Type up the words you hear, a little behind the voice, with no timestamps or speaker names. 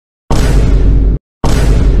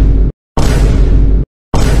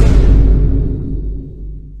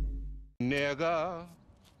nigga.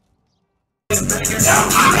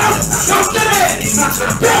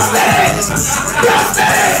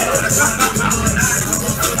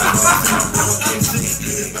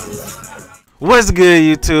 What's good,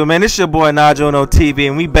 YouTube, man? It's your boy NIGELUNOTV,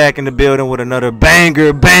 and we back in the building with another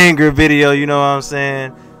banger video, you know what I'm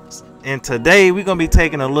saying? And today we're gonna be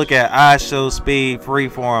taking a look at Ishowspeed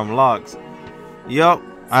Freeform Locs. Yup,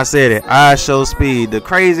 I said it. Ishowspeed, the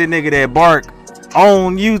crazy nigga that bark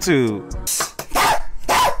on YouTube.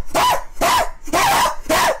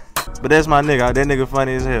 But that's my nigga. That nigga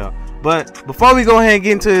funny as hell. But before we go ahead and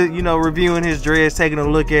get into, you know, reviewing his dreads, taking a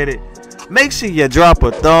look at it, make sure you drop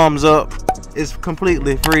a thumbs up. It's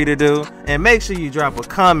completely free to do. And make sure you drop a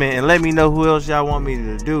comment and let me know who else y'all want me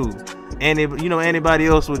to do. And if, you know, anybody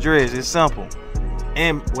else with dreads, it's simple.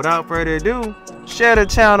 And without further ado, share the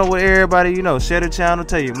channel with everybody you know. Share the channel,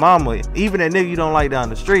 tell your mama, even that nigga you don't like down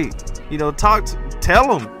the street. You know,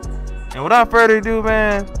 tell them. And without further ado,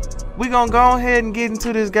 man, we gonna go ahead and get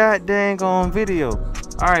into this goddamn video.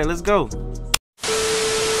 Alright, let's go.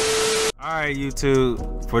 Alright,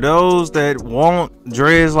 YouTube, for those that want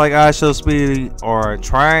dreads like Ishowspeed or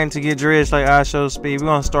trying to get dreads like Ishowspeed, we're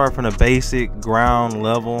gonna start from the basic ground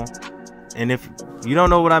level. And if you don't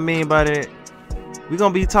know what I mean by that, we're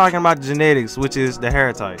gonna be talking about the genetics, which is the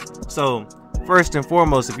hair type. So first and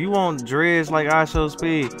foremost, if you want dreads like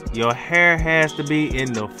Ishowspeed, your hair has to be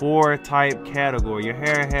in the 4 type category. Your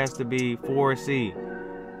hair has to be 4C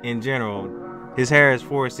in general. His hair is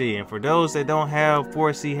 4C, and for those that don't have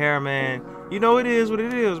 4C hair, man, you know it is what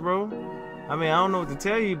it is, bro. I mean, I don't know what to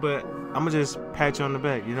tell you, but I'm gonna just pat you on the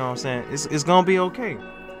back. You know what I'm saying? It's gonna be okay.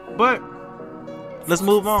 But let's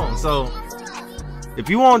move on. So if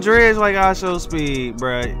you want dreads like Ishowspeed,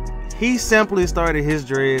 bruh, he simply started his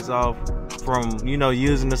dreads off from, you know,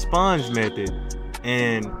 using the sponge method.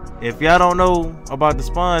 And if y'all don't know about the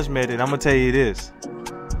sponge method, I'm gonna tell you this: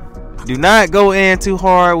 do not go in too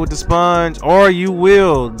hard with the sponge, or you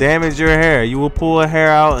will damage your hair. You will pull hair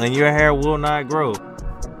out and your hair will not grow.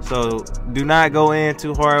 So do not go in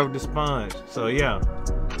too hard with the sponge. So yeah,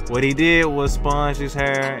 what he did was sponge his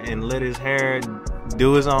hair and let his hair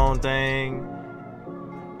do his own thing.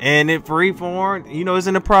 And it freeformed. You know, it's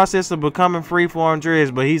in the process of becoming freeform dreads,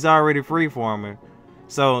 but he's already freeforming.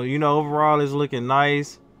 So, you know, overall it's looking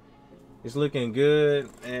nice. It's looking good.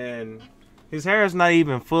 And his hair is not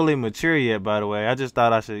even fully mature yet, by the way. I just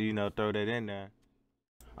thought I should, you know, throw that in there.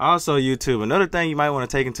 Also, YouTube, another thing you might want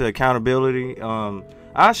to take into accountability,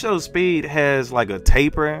 Ishowspeed has like a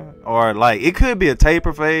taper, or like it could be a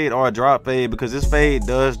taper fade or a drop fade, because this fade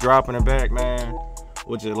does drop in the back, man,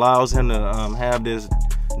 which allows him to have this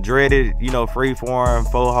dreaded, you know, freeform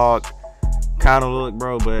faux hawk kind of look,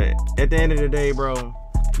 bro. But at the end of the day, bro,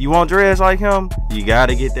 you want dreads like him, you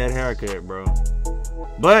gotta get that haircut, bro.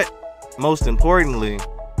 But most importantly,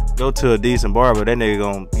 go to a decent barber. That nigga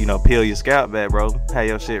gonna, you know, peel your scalp back, bro. Have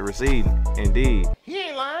your shit receding. Indeed. He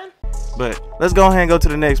ain't lying. But let's go ahead and go to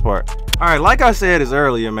the next part. Alright, like I said this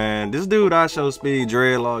earlier, man, this dude Ishowspeed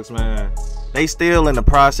Dreadlocks, man, they still in the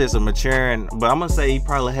process of maturing. But I'm gonna say he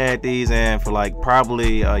probably had these in for like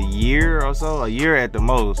probably a year or so, a year at the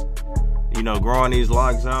most, you know, growing these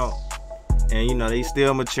locks out. And you know, they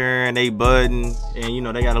still maturing, they budding, and you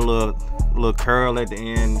know, they got a little curl at the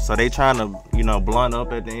end, so they trying to, you know, blunt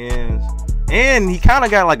up at the ends. And he kind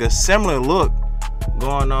of got like a similar look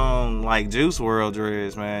going on like Juice WRLD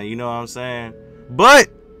dreads, man, you know what I'm saying? But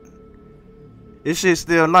this shit's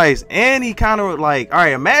still nice. And he kind of like, all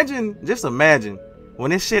right, just imagine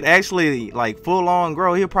when this shit actually like full on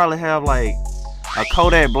grow, he'll probably have like a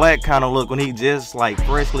Kodak Black kind of look when he just like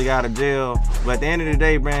freshly out of jail. But at the end of the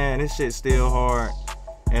day, man, this shit's still hard.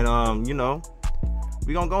 And you know,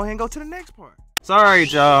 we gonna go ahead and go to the next part. So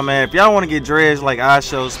alright, y'all, man, if y'all want to get dreads like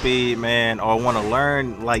Ishowspeed, man, or want to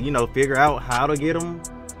learn, like, you know, figure out how to get them,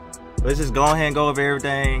 let's just go ahead and go over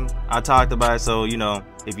everything I talked about. So, you know,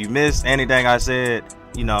 if you missed anything I said,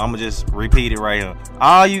 you know, I'm gonna just repeat it right here.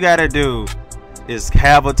 All you gotta do is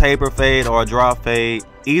have a taper fade or a drop fade.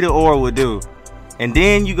 Either or would do. And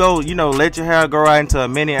then you go, you know, let your hair grow out into a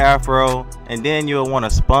mini afro, and then you'll want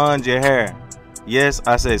to sponge your hair. Yes,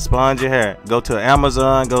 I said sponge your hair. Go to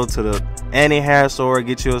Amazon, go to any hair store,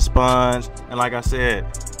 get you a sponge. And like I said,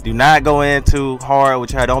 do not go in too hard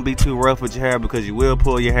with your hair. Don't be too rough with your hair, because you will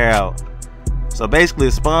pull your hair out. So basically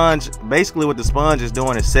what the sponge is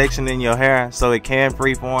doing is sectioning your hair so it can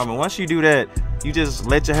freeform. And once you do that, you just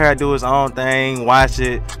let your hair do its own thing, wash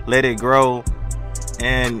it, let it grow,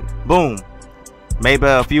 and boom. Maybe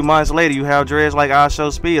a few months later, you have dreads like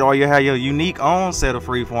Ishowspeed, or you have your unique own set of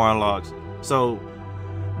freeform locks. So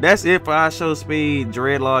that's it for Ishowspeed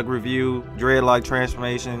Dreadlock review, Dreadlock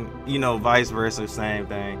transformation, you know, vice versa, same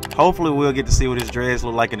thing. Hopefully we'll get to see what his dreads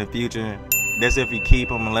look like in the future. That's if you keep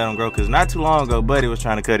them and let them grow, because not too long ago Buddy was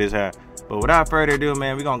trying to cut his hair. But without further ado,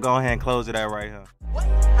 man, we're gonna go ahead and close it out right here.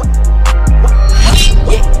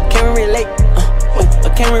 Yeah, can we relate?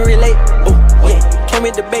 Can we relate? Yeah, can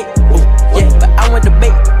we debate?